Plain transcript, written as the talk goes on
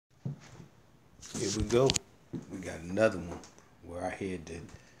Here we go. We got another one where I had to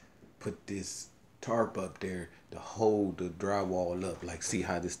put this tarp up there to hold the drywall up. Like, see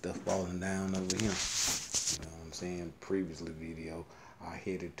how this stuff falling down over here? You know what I'm saying? Previously video, I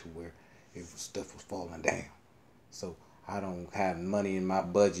had it to where stuff was falling down. So I don't have money in my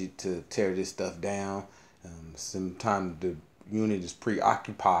budget to tear this stuff down. Sometimes the unit is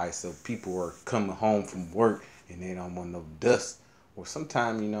preoccupied, so people are coming home from work and they don't want no dust. Or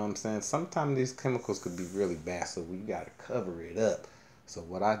sometimes, you know what I'm saying, sometimes these chemicals could be really bad, so we gotta cover it up. So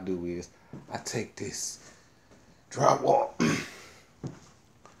what I do is I take this drywall,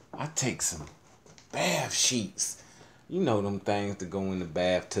 I take some bath sheets. You know them things that go in the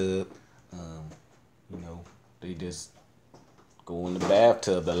bathtub. You know, they just go in the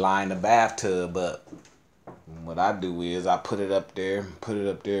bathtub, they line the bathtub up. And what I do is I put it up there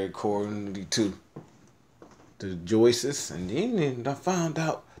according to the joists, and then I found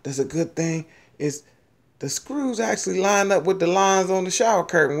out that's a good thing is the screws actually line up with the lines on the shower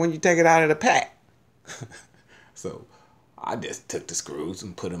curtain when you take it out of the pack. So I just took the screws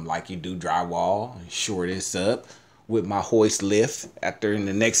and put them like you do drywall and shore this up with my hoist lift. After in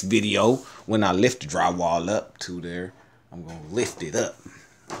the next video, when I lift the drywall up to there, I'm gonna lift it up.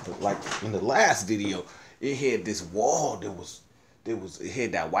 But like in the last video, it had this wall it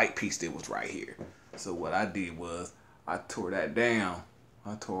had that white piece that was right here. So what I did was I tore that down.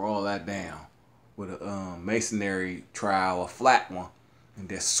 I tore all that down with a masonry trowel, a flat one, and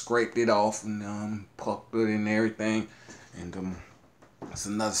just scraped it off and poked it in everything. And that's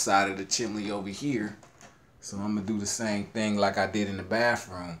another side of the chimney over here. So I'm gonna do the same thing like I did in the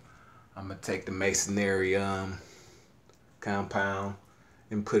bathroom. I'm gonna take the masonry compound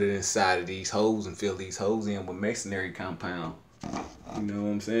and put it inside of these holes and fill these holes in with masonry compound. You know what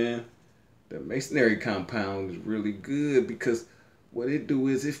I'm saying? The masonry compound is really good because what it do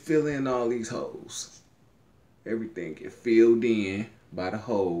is it fill in all these holes. Everything get filled in by the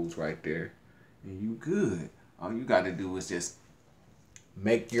holes right there, and you good. All you got to do is just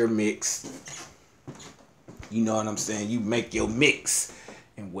make your mix. You know what I'm saying? You make your mix,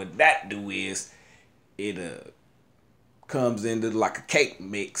 and what that do is it comes into like a cake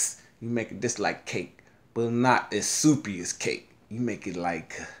mix. You make it just like cake, but not as soupy as cake. You make it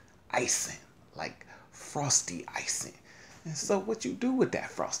like icing, like frosty icing. And so what you do with that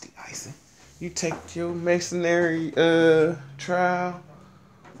frosty icing, you take your masonry trowel,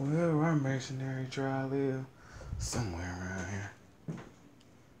 wherever our masonry trowel is, somewhere around here.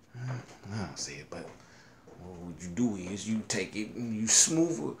 I don't see it, but what you do is you take it and you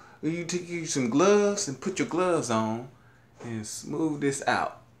smooth it. You take you some gloves and put your gloves on and smooth this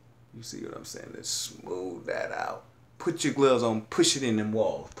out. You see what I'm saying? Let's smooth that out. Put your gloves on, push it in them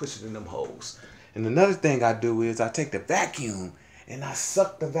walls, push it in them holes. And another thing I do is I take the vacuum and I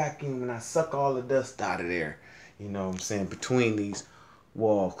suck the vacuum and I suck all the dust out of there. You know what I'm saying? Between these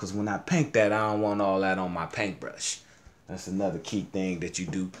walls. Because when I paint that, I don't want all that on my paintbrush. That's another key thing that you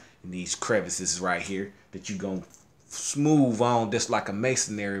do in these crevices right here. That you going to smooth on just like a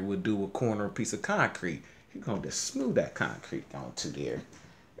masonry would do a corner piece of concrete. You're going to just smooth that concrete onto there.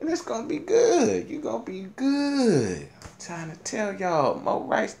 And it's going to be good. You're going to be good. I'm trying to tell y'all.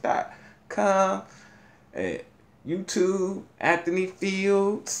 MoRice.com, at YouTube, Anthony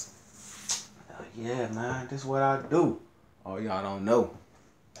Fields. Yeah, man. This is what I do. Oh, y'all don't know.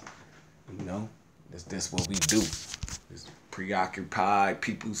 You know, this what we do. This preoccupied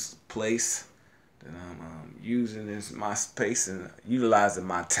people's place that I'm using as my space and utilizing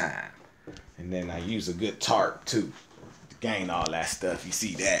my time. And then I use a good tarp, too. Gain all that stuff. You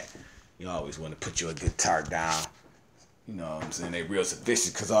see that? You always want to put your good tarp down. You know what I'm saying? They real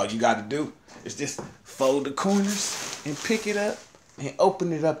sufficient because all you got to do is just fold the corners and pick it up and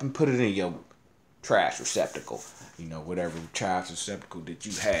open it up and put it in your trash receptacle. You know, whatever trash receptacle that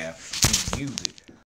you have, you use it.